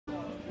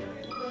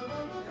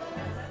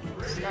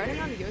Starting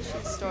on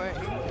Yoshi's story.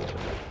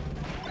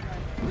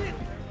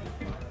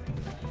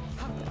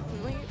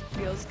 Definitely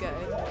feels good.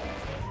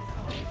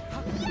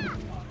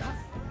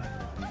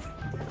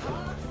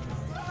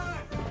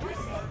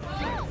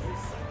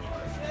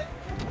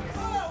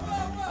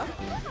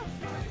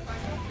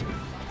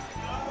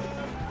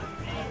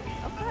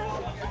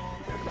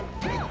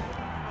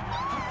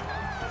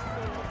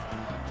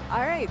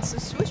 Alright, so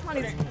Swoosh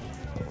Money's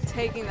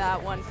taking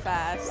that one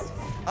fast.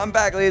 I'm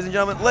back, ladies and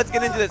gentlemen. Let's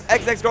get into this.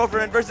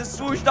 XX-Girlfriend versus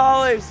Swoosh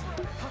Dollars.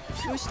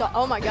 Swoosh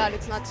Oh my god,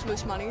 it's not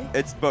Swoosh Money?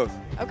 It's both.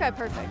 Okay,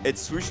 perfect. It's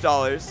Swoosh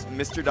Dollars,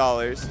 Mr.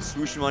 Dollars,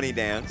 Swoosh Money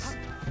Dance.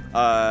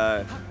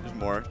 There's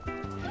more.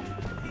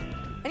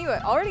 Anyway,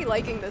 already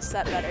liking this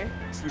set better.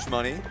 Swoosh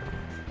Money.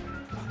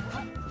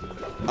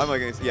 I'm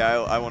liking this.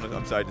 Yeah, I'm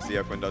excited to see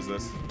how Quinn does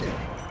this.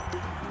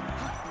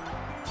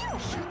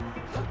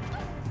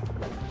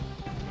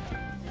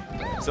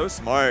 So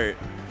smart.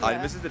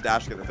 Yeah. Misses the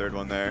dash to get the third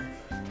one there.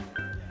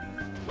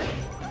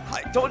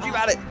 I told you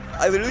about it.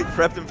 I literally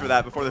prepped him for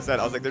that before the set.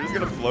 I was like, they're just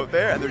going to float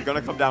there, and they're going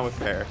to come down with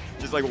fair.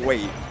 Just like,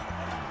 wait.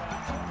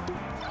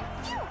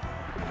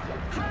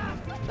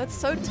 That's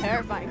so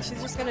terrifying.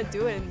 She's just going to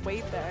do it and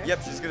wait there.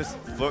 Yep, she's going to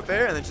float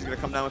there, and then she's going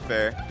to come down with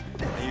fair.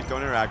 And you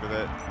don't interact with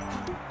it.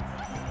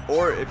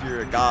 Or if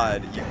you're a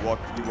god, you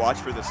watch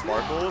for the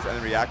sparkles, and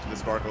then react to the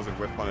sparkles and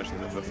whip punish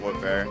the float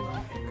fair.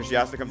 Because she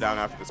has to come down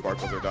after the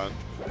sparkles are done.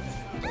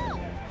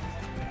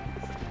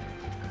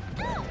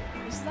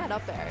 Who's that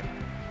up there?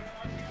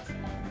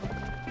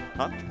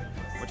 Huh?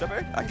 Which up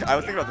air? I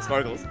was thinking about the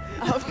sparkles.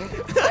 Oh,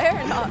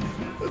 fair enough.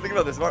 I was thinking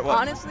about the smart one.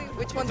 Honestly,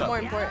 which one's more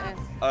important?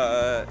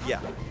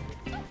 Yeah.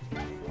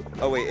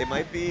 Oh wait, it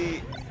might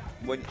be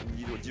when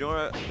you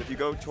know if you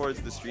go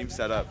towards the stream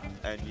setup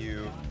and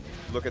you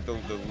look at the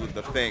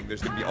thing,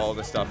 there's gonna be all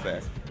the stuff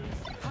there.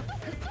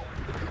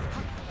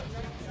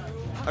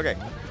 Okay.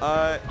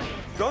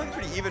 Going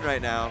pretty even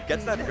right now.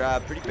 Gets that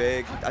grab pretty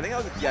big. I think I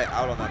was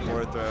out on that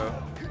forward throw.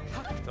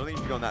 I don't think you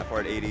should be going that far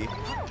at 80.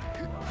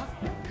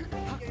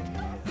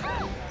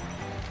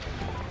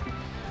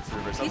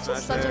 Peach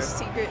is such a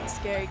secret and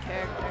scary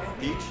character.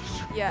 Peach?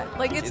 Yeah,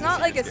 like it's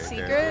not like a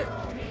secret,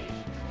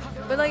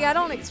 but like I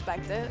don't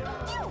expect it.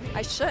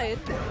 I should.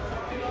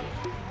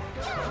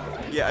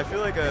 Yeah, I feel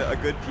like a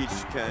good Peach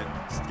can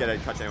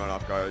catch anyone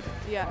off guard.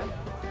 Yeah.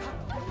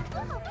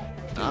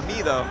 Not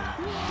me though.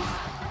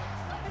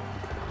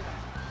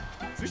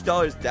 Swoosh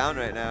Dollars down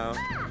right now.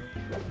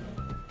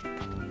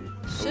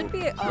 Should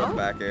be up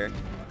back here.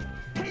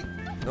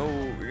 No,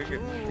 you're gonna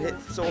get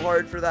hit so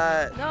hard for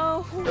that.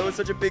 No. That was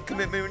such a big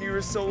commitment when you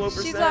were so low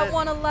percent. She's at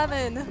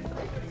 111.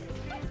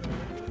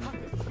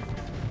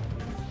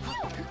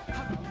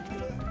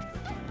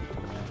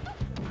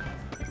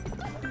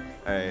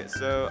 Alright,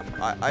 so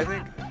I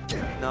think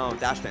no,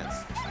 dash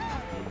dance.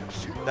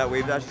 That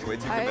wave dash is way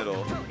too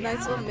committal.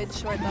 Nice little mid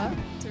short up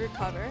to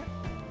recover.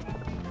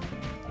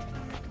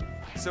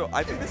 So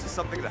I think this is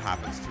something that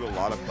happens to a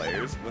lot of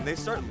players. When they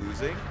start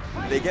losing,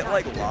 they get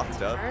like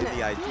locked up in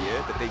the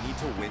idea that they need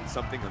to win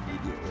something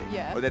immediately.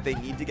 Yeah. Or that they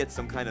need to get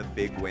some kind of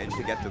big win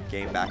to get the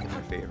game back in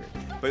their favor.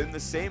 But in the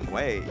same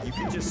way, you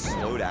can just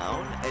slow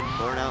down and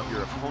burn out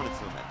your opponent's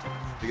momentum.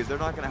 Because they're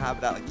not going to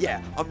have that, like,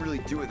 yeah, I'm really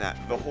doing that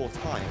the whole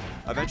time.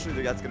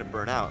 Eventually, that's going to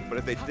burn out. But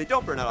if they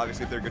don't burn out,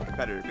 obviously, if they're a good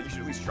competitor, but you should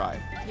at least try.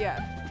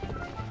 Yeah.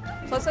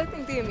 Plus, I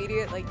think the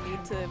immediate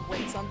need to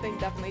win something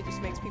definitely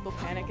just makes people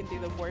panic and do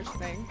the worst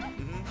thing.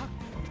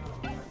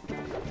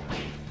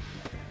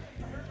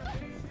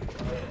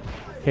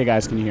 Hey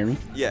guys, can you hear me?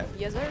 Yeah.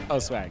 Yes, sir. Oh,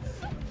 swag.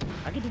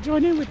 I get to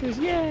join in with this,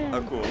 yeah.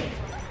 Oh, cool.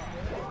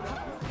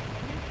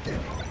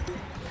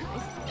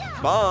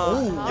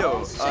 Bomb! Oh,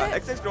 Yo,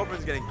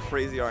 XX-Girlfriend's getting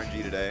crazy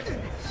RNG today.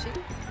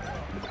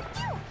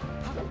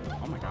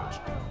 Oh my gosh.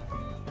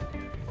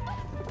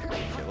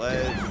 Get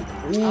ledge.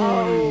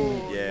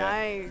 Oh, yeah.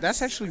 Nice.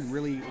 That's actually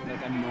really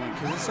annoying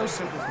because it's so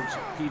simple for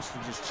Peach to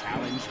just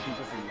challenge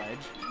people from ledge.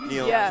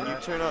 Neil, can you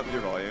turn up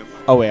your volume?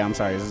 Oh wait, I'm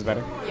sorry. Is this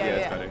better? Yeah,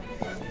 it's better.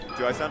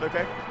 Do I sound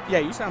okay? Yeah,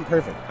 you sound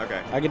perfect.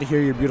 Okay. I get to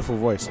hear your beautiful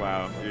voice.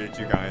 Wow, you're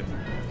too kind.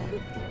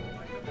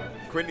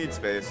 Quinn needs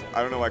space.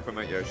 I don't know why Quinn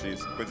went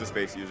Yoshi's. Quinn's a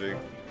space user.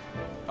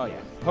 Oh yeah,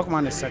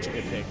 Pokemon is such a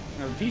good pick.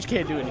 No, Peach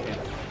can't do anything.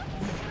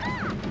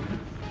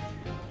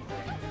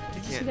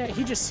 Did you see that?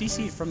 He just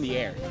CC'd from the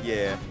air.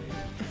 Yeah.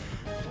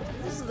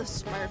 This is the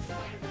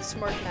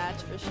Smurf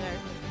match for sure.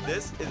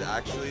 This is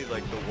actually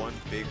like the one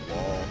big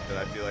wall that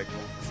I feel like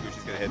Swoosh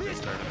is gonna hit this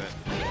tournament.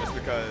 Just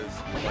because,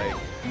 like.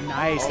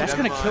 Nice. That's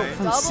gonna kill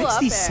from Double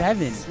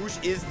 67. Swoosh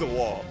is the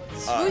wall.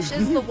 Swoosh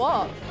is the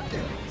wall.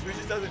 Swoosh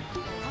just doesn't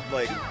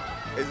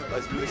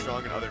isn't really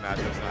strong in other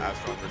matchups, not as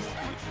strong versus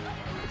Peach.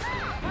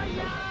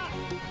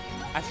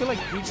 I feel like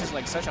Peach is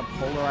like such a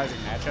polarizing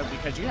matchup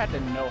because you had to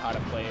know how to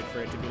play it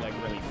for it to be like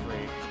really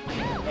free.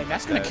 And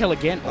that's gonna kill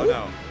again. Oh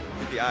no,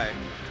 hit the eye.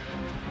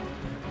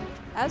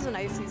 As an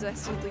Ices, I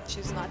simply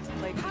choose not to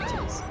play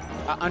Peaches.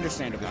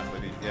 Understandable.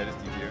 Yeah, just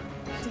DQ.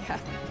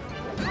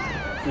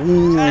 Yeah.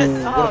 Ooh, Yes.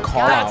 what a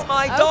call That's out.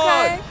 my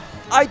dog. Okay.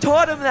 I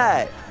taught him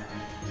that.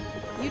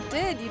 You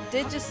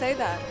did just say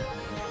that.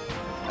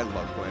 I I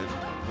love Quinn.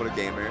 What a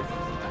gamer.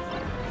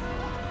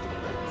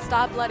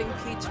 Stop letting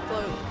Peach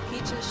float.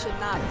 Peaches should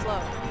not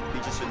float.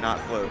 Peaches should not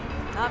float.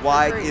 Not for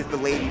Why free. is the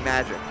lady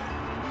magic?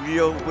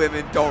 Real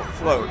women don't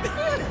float.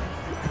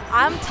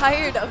 I'm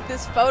tired of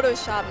this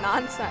Photoshop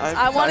nonsense. I'm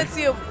I want to tired.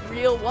 see a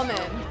real woman.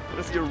 I want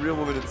to see a real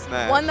woman in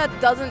Smash. One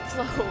that doesn't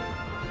float.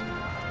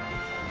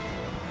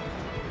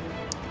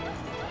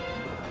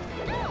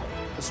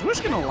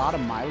 Swoosh getting a lot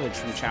of mileage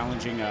from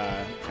challenging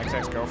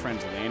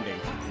XX-Girlfriend's landing.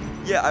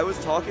 Yeah, I was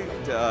talking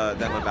to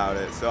them about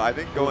it, so I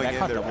think going that in,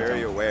 caught they're double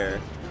very jump.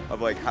 aware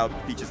of like how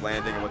Peach is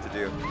landing and what to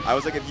do. I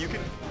was like, if you can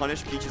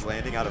punish Peach's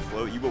landing out of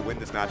float, you will win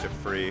this matchup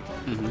free.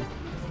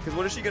 Because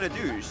what is she gonna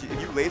do?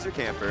 If you laser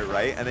camp her,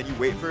 right, and then you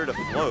wait for her to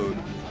float,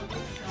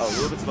 a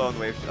little bit slow on the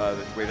wave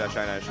dash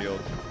shine out of shield.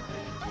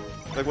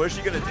 Like, what is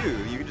she gonna do?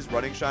 You can just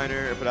running shine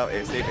her, put out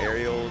safe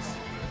aerials.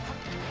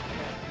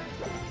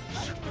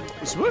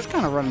 Swoosh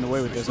kind of running away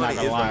with this, not He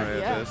gonna is lie. running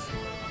with Yeah. this.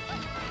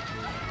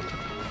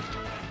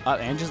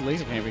 And just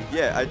laser camping.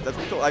 Yeah, that's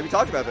what we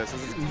talked about this.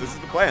 This is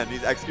the plan.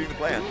 He's executing the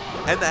plan.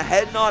 And the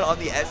head nod on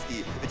the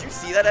SD. Did you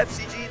see that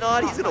FCG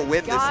nod? He's gonna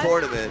win this God.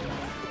 tournament.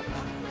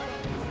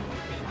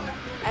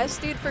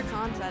 SD'd for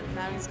content, and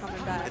now he's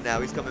coming back. And now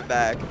he's coming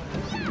back.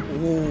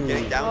 Ooh.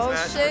 Getting down Oh,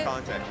 smash shit. for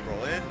content.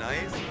 Roll in,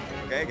 nice.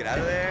 Okay, get out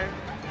of there.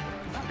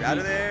 Get out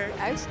of there.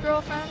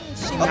 Ex-girlfriend?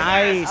 She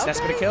Nice, that's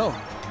gonna Okay. kill.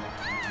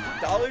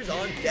 Dollars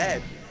on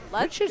deck.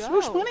 Let's Which is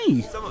go. Swoosh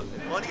money. Some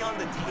money on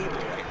the table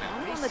right now.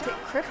 Money on the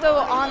crypto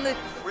on the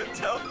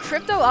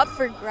Crypto. up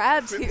for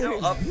grabs Crypto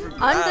here. up for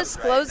grabs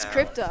Undisclosed right now.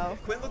 crypto.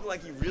 Quinn looked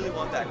like he really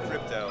want that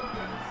crypto.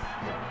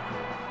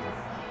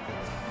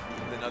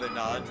 Another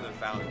nod to the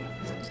fountain.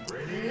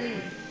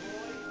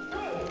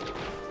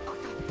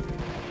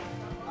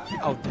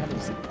 Oh, that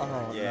is.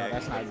 Oh, Yeah, no,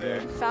 that's not there.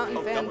 good. Fountain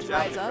Oh, fans double jab,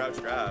 rise up.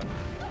 crouch grab.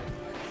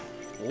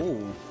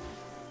 Ooh.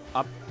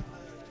 Up.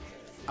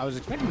 I was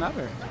expecting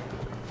another.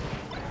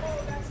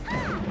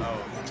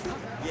 Oh.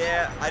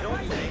 Yeah, I don't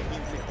think you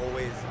can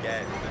always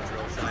get the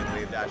drill shine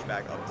wave dash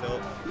back up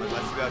tilt unless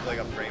you have like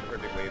a frame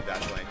perfect wave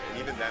dash length. And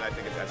even then I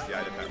think it's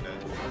SDI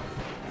dependent.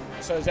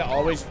 So is it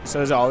always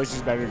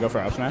just better to go for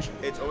up smash?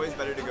 It's always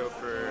better to go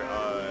for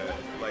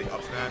like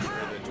up smash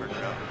or the turn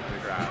around, the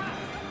grab.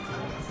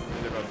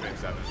 They're both frame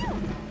 7.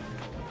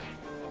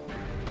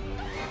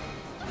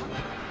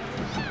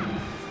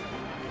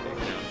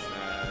 Down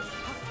smash.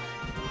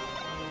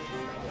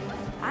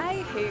 I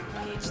hate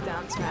Peach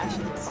down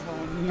smashes.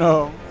 Oh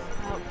no.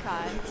 Oh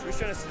god. Swoosh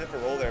trying to sniff a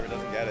roll there but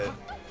doesn't get it.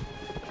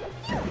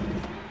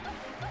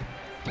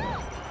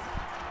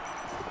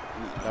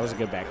 That was a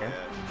good backer.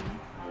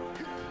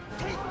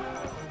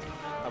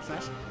 Yeah. Up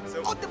smash.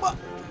 So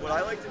what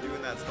I like to do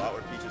in that spot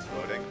where Peach is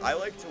floating, I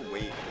like to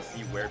wait to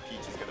see where Peach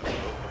is going to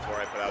float before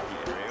I put out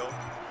the aerial.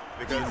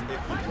 Because if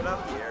you put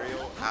out the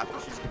aerial after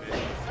she's committed to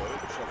the float,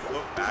 she'll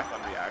float back on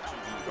reaction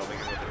to you going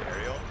in with an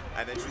aerial,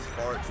 and then she's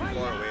too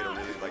far away to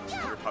really like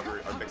recover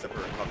or mix up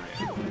her recovery.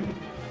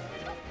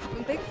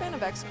 I'm a big fan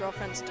of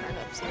ex-girlfriend's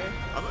turnips here.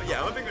 I'm a big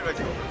fan of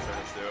ex-girlfriend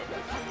service too.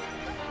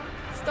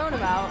 Stone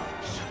him out.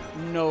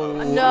 No.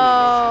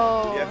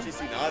 No. The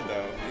FGC nod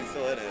though, he's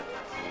still in it.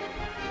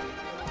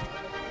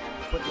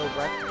 Quick little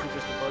breath to keep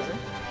his composure.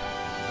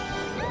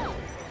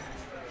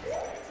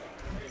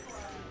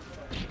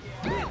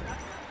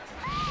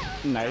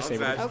 Nice. Down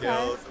smash Okay.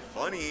 skills.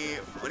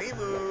 Funny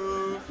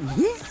move.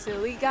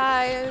 Silly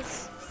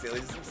guys.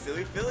 Some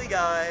silly Philly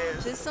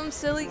guys. Just some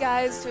silly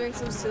guys doing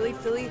some silly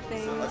Philly A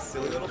things.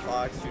 silly little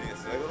fox shooting a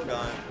silly little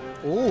gun.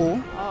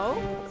 Ooh.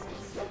 Oh.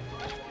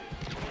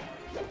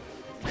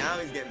 Now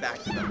he's getting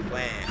back to the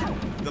plan.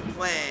 The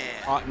plan.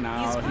 Oh, no.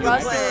 He's The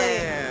rusty.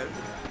 plan.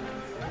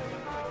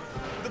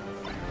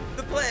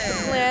 The plan.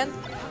 Plan.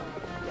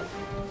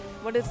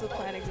 What is the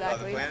plan The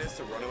exactly? plan is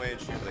to run away and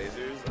shoot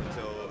lasers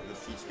until the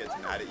Peach gets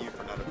mad at you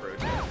for not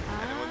approaching.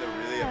 And then when they're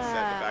really upset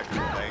the fact that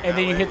you're playing And that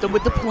then you way, hit them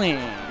with the approach.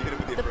 plan. You hit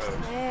them with the The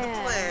approach.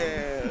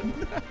 plan.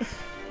 The plan.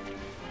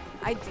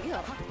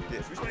 Ideal.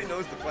 Yes, which one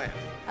knows the plan?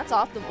 That's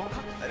optimal.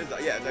 That is,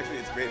 yeah,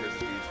 it's great versus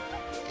Peach.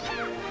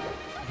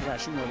 You gotta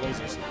shoot more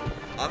lasers.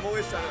 I'm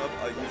always trying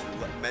to use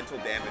mental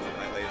damage with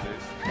my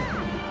lasers.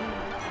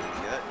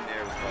 Yeah, that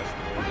nair was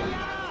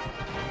questionable.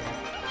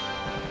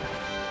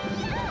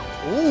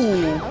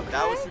 Ooh.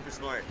 That was super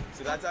smart.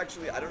 So that's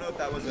actually, I don't know if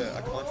that was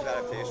a conscious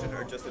adaptation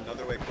or just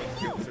another way Quinn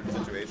deal with certain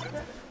situations.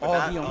 But Oh,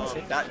 that, he almost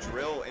hit that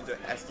drill into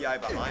SDI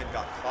behind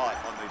got caught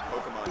on the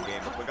Pokemon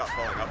game, but Quinn got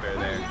falling up air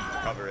there to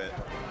cover it.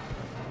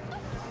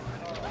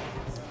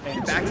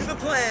 And Back to the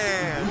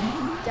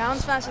plan! Down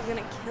smash is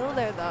gonna kill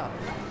there though.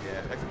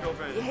 Yeah,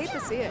 ex-girlfriend You hate to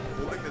see it.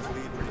 holding this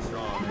lead pretty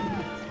strong.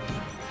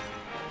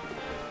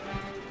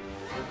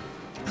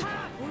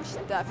 Moosh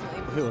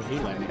definitely Ooh, he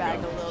let coming it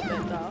back go. a little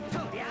bit though.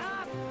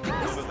 A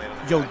little bit late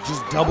on the Yo, back.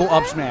 just double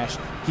up smash.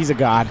 He's a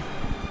god.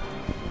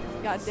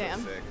 God So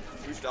damn. sick.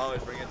 Swoosh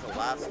dollars, bring it to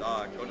last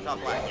stock. Go to top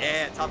flat.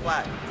 Yeah, top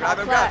flat. Top Grab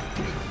him, flat.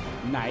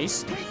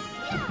 Nice.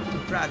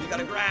 grab. You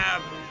gotta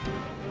grab.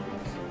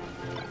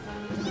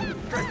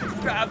 Press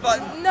the grab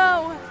button.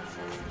 No.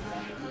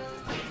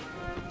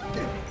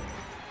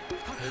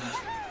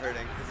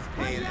 hurting. This is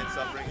pain and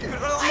suffering.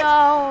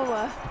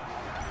 No.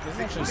 This is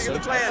actually Think so of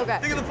the plan. Okay.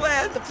 Think of the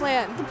plan. The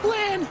plan. The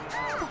plan.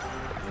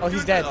 Oh,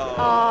 he's dead.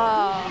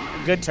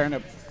 Oh. Good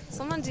turnip.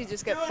 Sometimes you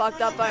just get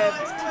fucked up by a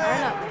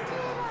turnip.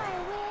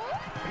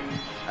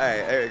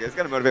 Alright, there we go. Just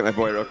gotta motivate my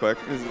boy real quick.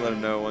 Just let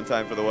him know one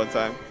time for the one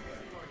time.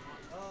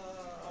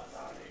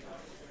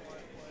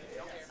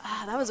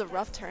 Ah, that was a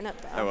rough turnip,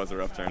 though. That was a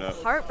rough turn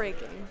up.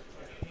 Heartbreaking.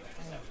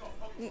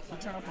 You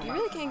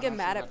really can't get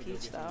mad at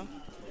Peach, though.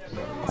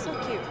 It's so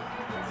cute.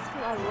 It's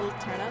got a little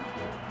turnip,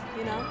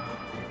 you know?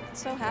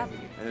 It's so happy.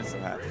 It is so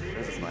happy.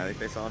 There's a smiley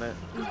face on it.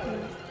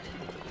 Mm-hmm.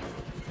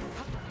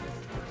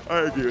 I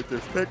agree with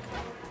this pick.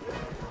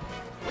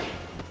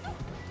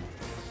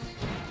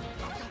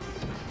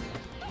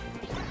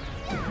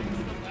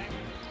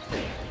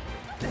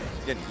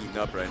 He's getting eaten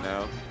up right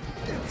now.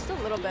 Just a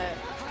little bit.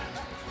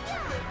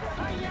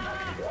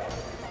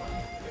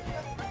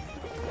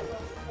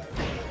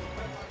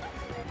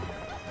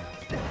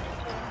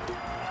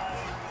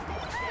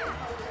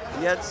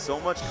 He had so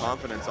much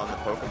confidence on the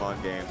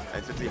Pokemon game,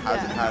 and since he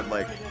hasn't had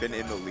been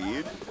in the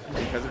lead,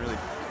 he hasn't really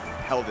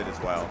held it as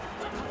well.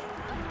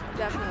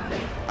 Definitely.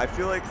 I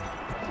feel like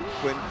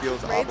Quinn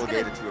feels Raid's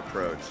obligated to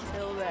approach.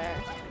 Still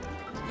there.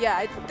 Yeah,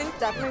 I think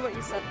definitely what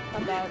you said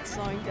about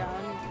slowing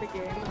down the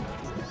game,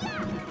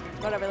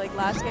 whatever, like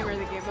last game or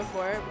the game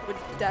before, would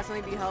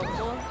definitely be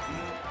helpful.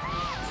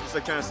 Just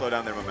like trying to slow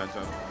down their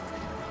momentum.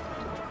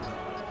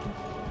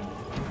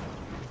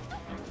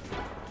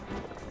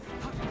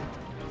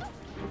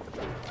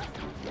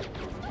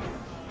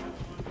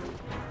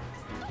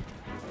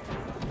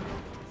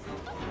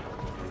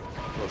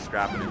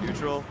 Scrap into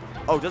neutral.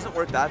 Oh, doesn't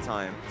work that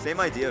time. Same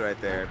idea right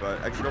there,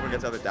 but Ex-Girlfriend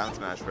gets out the down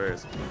smash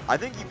first. I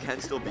think you can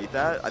still beat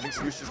that. I think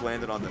Swoosh just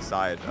landed on the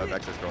side of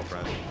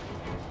Ex-Girlfriend.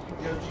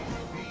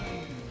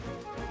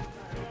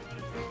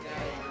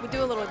 We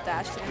do a little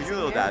dash dancing. We do a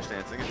little here. dash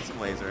dancing into some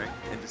lasering.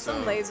 Into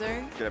Some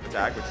lasering. Get up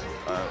attack, which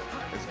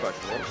is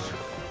questionable.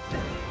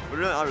 But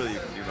really, not really you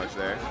can do much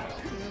there.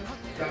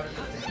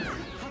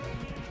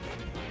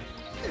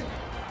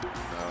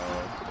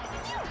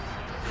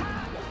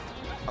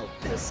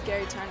 It was a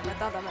scary turn. I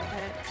thought that might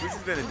hit. Swoosh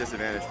has been in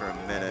disadvantage for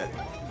a minute.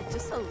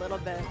 Just a little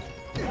bit.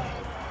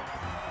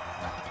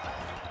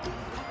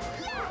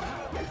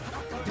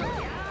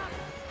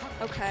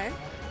 Okay.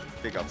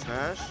 Big up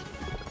smash.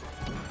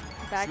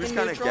 Back Swoosh in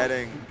kind of neutral.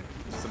 getting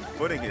some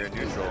footing here in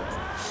neutral.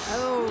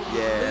 Oh,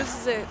 Yeah.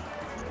 loses it.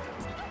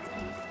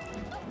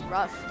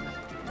 Rough.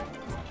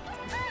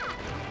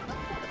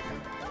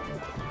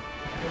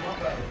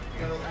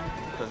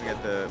 Doesn't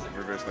get the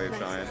reverse wave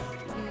shine.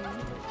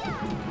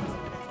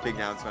 Big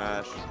down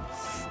smash.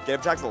 Get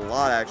up attacks a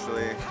lot,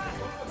 actually.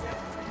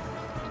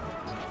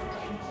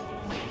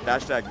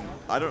 Dash tag,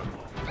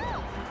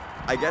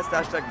 I guess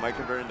dash tag might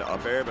convert into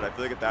up air, but I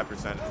feel like at that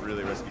percent, it's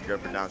really risky to go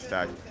for down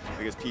tag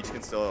because Peach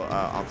can still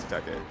Omps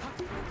attack it.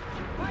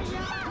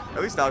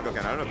 At least Falco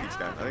can. I don't know if Peach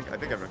can. I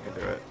think everyone can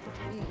do it.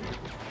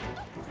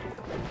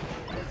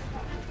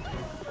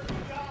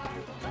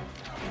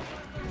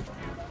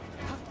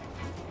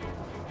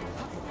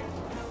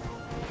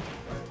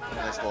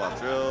 Nice full out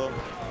drill.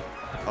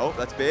 Oh,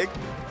 that's big.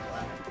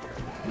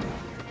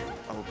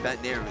 Oh,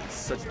 that nair is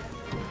such.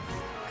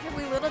 Okay,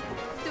 we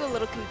do a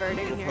little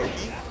converting here.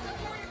 Pokey.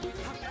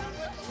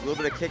 A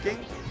little bit of kicking.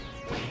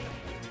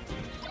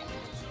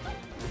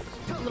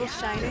 A little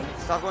shining.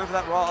 Stop going for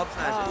that raw up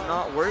smash. It's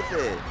not worth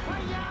it.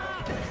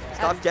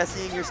 Stop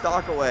guessing your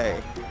stock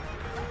away.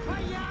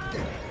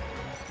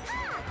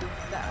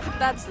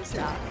 That's the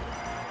stock.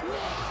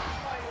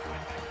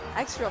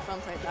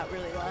 Ex-Girlfriend played that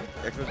really well.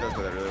 X-Men does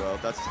play that really well.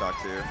 That's a stock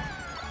too.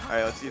 All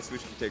right, let's see if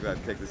Swoosh can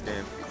take this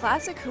game.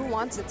 Classic who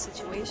wants it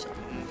situation.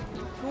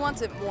 Who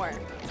wants it more?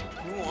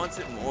 Who wants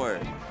it more?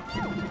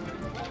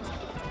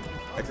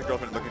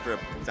 Ex-Girlfriend looking for a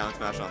down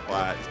smash on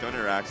flat. Just don't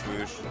interact,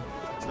 Swoosh.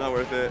 It's not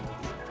worth it.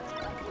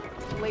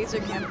 Laser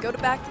cam. Go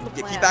back to the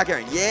plan. Keep back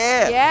airing.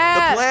 Yeah!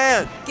 Yeah! The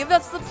plan! Give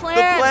us the plan!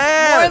 The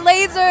plan! More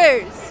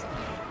lasers!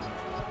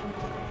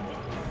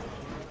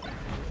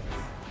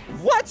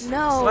 What?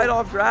 No. Slide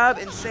off grab,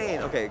 insane.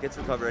 Okay, gets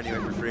recover anyway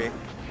for free.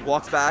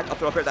 Walks back, up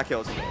throw up air, that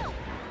kills.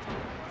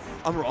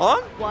 I'm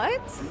wrong? What?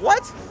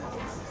 What?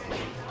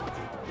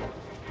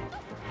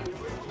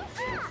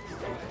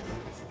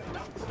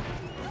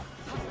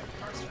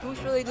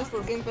 Swoosh really just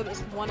looking for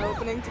this one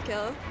opening to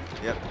kill.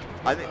 Yep.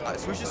 I think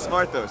Swoosh is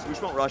smart though. Swoosh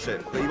won't rush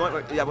it. But he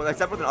won't, yeah, well,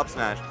 except with an up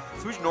smash.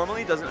 Swoosh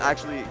normally doesn't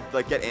actually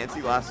get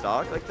antsy last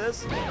stock like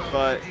this,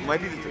 but it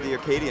might be the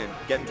Arcadian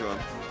getting to him.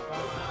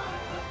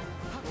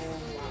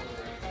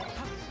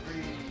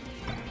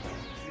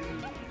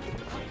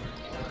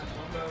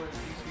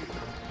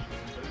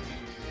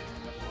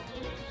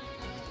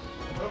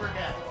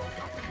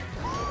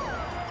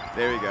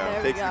 There we go. There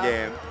we Takes go. the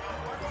game.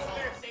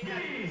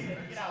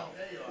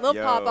 Little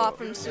Yo. pop off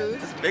from Swoosh.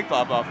 That's a big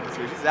pop off from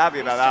Swoosh. He's happy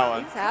about that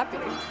one. He's happy.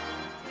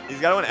 He's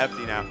got one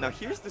FD now. Now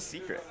here's the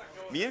secret.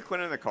 Me and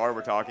Quinn in the car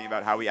were talking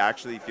about how we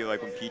actually feel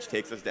like when Peach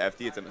takes us to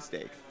FD, it's a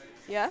mistake.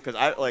 Yeah?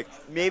 Because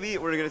maybe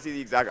we're going to see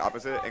the exact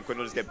opposite, and Quinn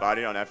will just get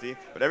bodied on FD.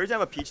 But every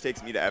time a Peach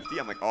takes me to FD,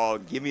 I'm like, oh,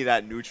 give me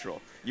that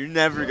neutral. You're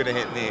never going to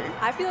hit me.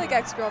 I feel like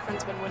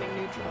Ex-Girlfriend's been winning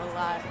neutral a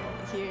lot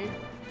here.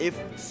 If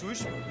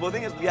Swoosh, well, the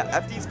thing is,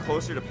 FD's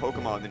closer to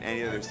Pokemon than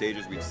any other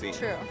stages we've seen.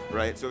 True.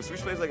 Right? So if Swoosh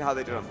plays like how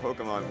they did on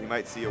Pokemon, we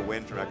might see a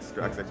win from win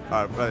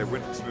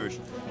from Swoosh.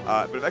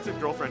 But if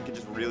Ex-Girlfriend can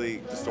just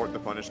really distort the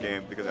punish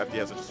game, because FD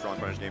has such a strong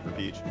punish game for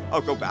Peach.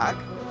 Oh, go back?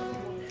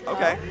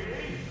 Okay.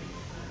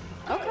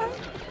 Okay.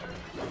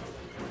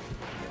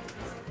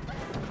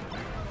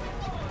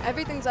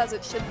 Everything's as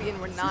it should be,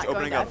 and we're not going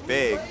opening up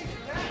big.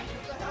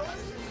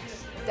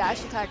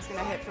 Dash attack's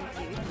gonna hit from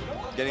Peach.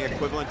 Getting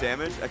equivalent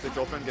damage.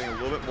 Ex-Girlfriend getting a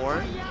little bit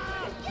more.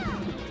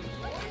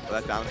 Well,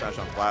 that down smash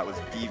on flat was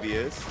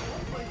devious.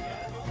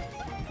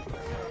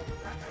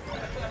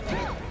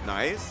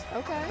 Nice.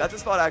 Okay. That's a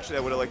spot actually I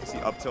would have liked to see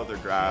up tilt or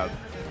grab.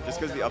 Just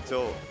because the up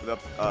tilt,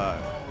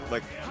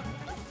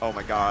 oh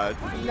my god.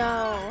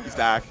 No. He's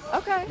back.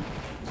 Okay.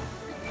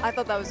 I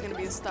thought that was gonna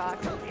be a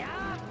stock.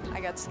 I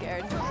got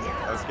scared.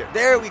 I was scared.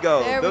 There we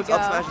go. There Those we go.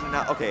 up smashes are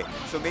now. Okay,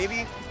 so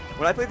maybe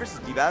when I played versus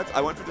B-Bats,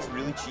 I went for this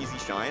really cheesy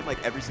shine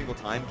like every single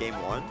time game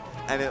 1,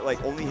 and it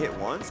like only hit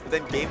once. But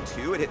then game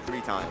 2, it hit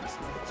 3 times.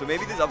 So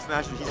maybe these up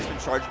smashes, he's just been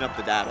charging up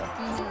the data.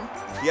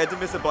 He had to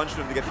miss a bunch of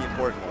them to get the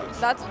important ones.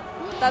 That's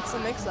the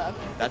mix-up.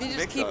 That's if you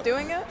the just keep mix-up.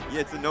 doing it.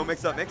 Yeah, it's a no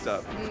mix-up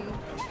mix-up. No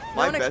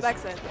one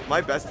expects it.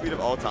 My best tweet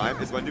of all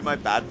time is when do my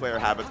bad player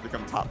habits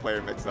become top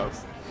player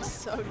mix-ups?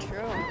 So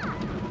true.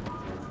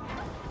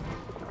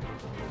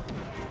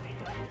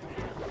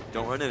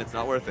 Don't run in, it's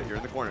not worth it. You're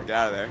in the corner, get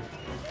out of there.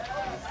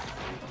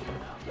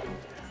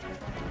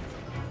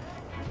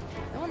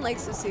 No one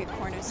likes to see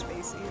corner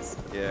spaces.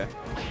 Yeah.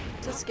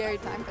 It's a scary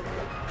time for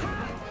them.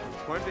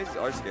 Corner spaces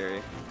are scary.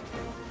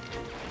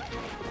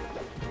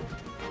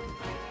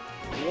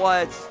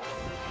 What?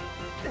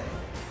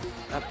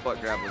 That butt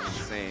grab was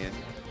insane.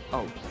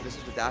 Oh, this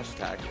is the dash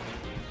attack.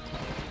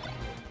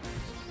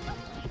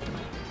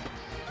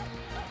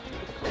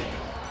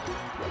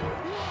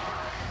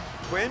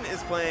 Quinn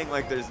is playing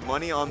like there's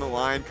money on the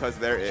line because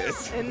there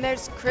is. And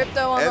there's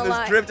crypto on the line. And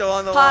there's crypto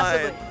on the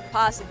Possibly. line.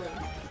 Possibly.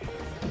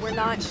 We're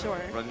not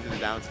sure. Run into the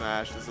down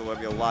smash. This will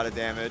be a lot of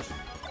damage.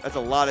 That's a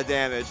lot of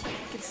damage.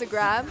 Gets the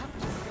grab.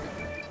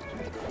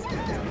 Into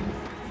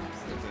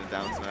the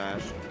down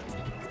smash.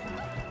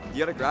 You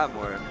gotta grab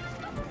more.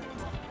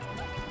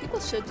 People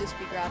should just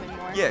be grabbing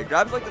more. Yeah,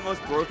 grab's like the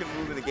most broken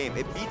move in the game.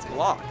 It beats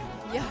block.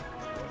 Yeah.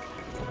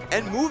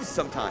 And moves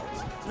sometimes.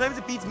 Sometimes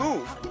it beats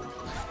move.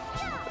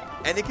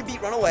 And it can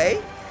beat run away.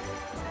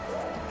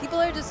 People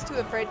are just too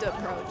afraid to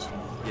approach.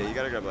 Yeah, you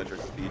gotta grab ledge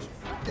versus Peach.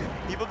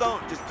 People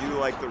don't just do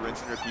like the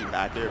rinse and repeat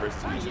back air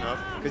versus Peach enough,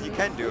 because you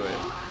can do it.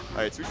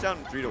 Alright, switch down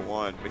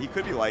 3-1, but he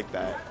could be like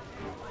that.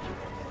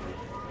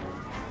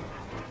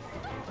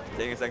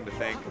 Taking a second to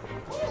think.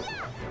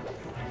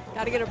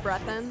 Gotta get a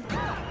breath in.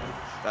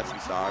 That's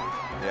Usag.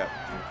 Yep.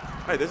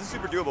 Alright, this is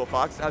super doable.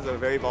 Fox has a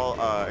very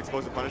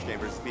explosive punish game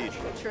versus Peach.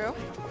 True.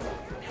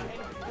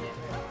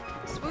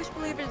 Swoosh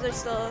believers are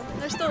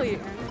still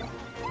eating.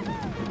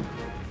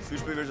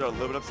 Swoosh believers are a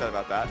little bit upset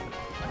about that.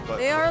 But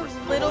They are a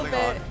we're little holding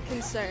bit on.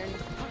 concerned.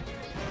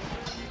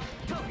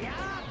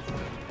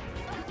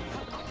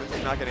 Since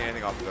he's not getting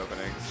anything off his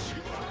openings.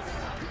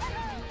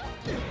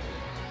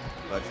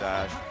 Ledge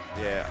dash.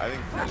 Yeah, I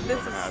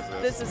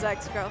think This is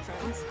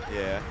ex-girlfriends.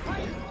 Yeah.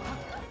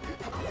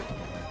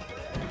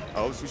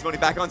 Oh, Swoosh Money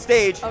back on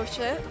stage. Oh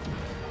shit.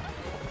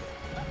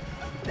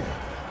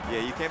 Yeah,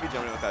 you can't be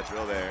jumping with that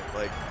drill there.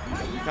 Like,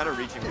 you're kind of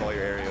reaching for all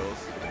your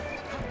aerials.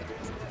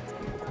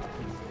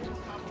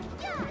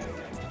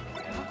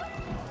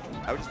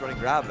 I would just run and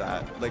grab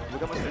that. Like,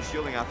 look how much they're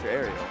shielding after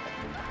aerial.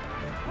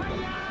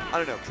 I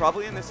don't know.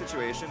 Probably in this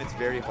situation, it's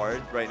very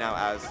hard right now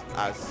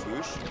as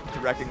Swoosh to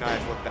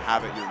recognize what the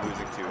habit you're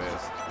losing to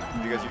is,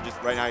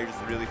 because right now you're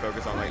just really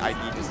focused on like, I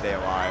need to stay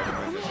alive and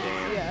win this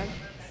game.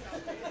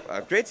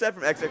 Yeah. Great set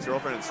from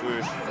Ex-Girlfriend and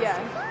Swoosh. Yeah.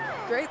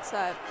 Great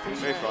set for sure.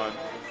 Very fun.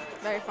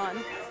 Very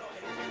fun.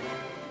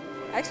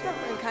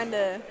 Ex-Girlfriend kind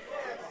of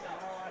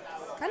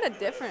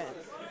different.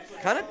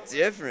 Kind of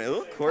different. A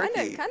little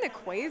quirky. Kind of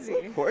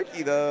quasi.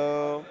 Quirky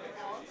though.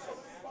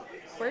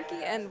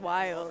 Quirky and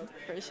wild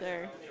for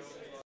sure.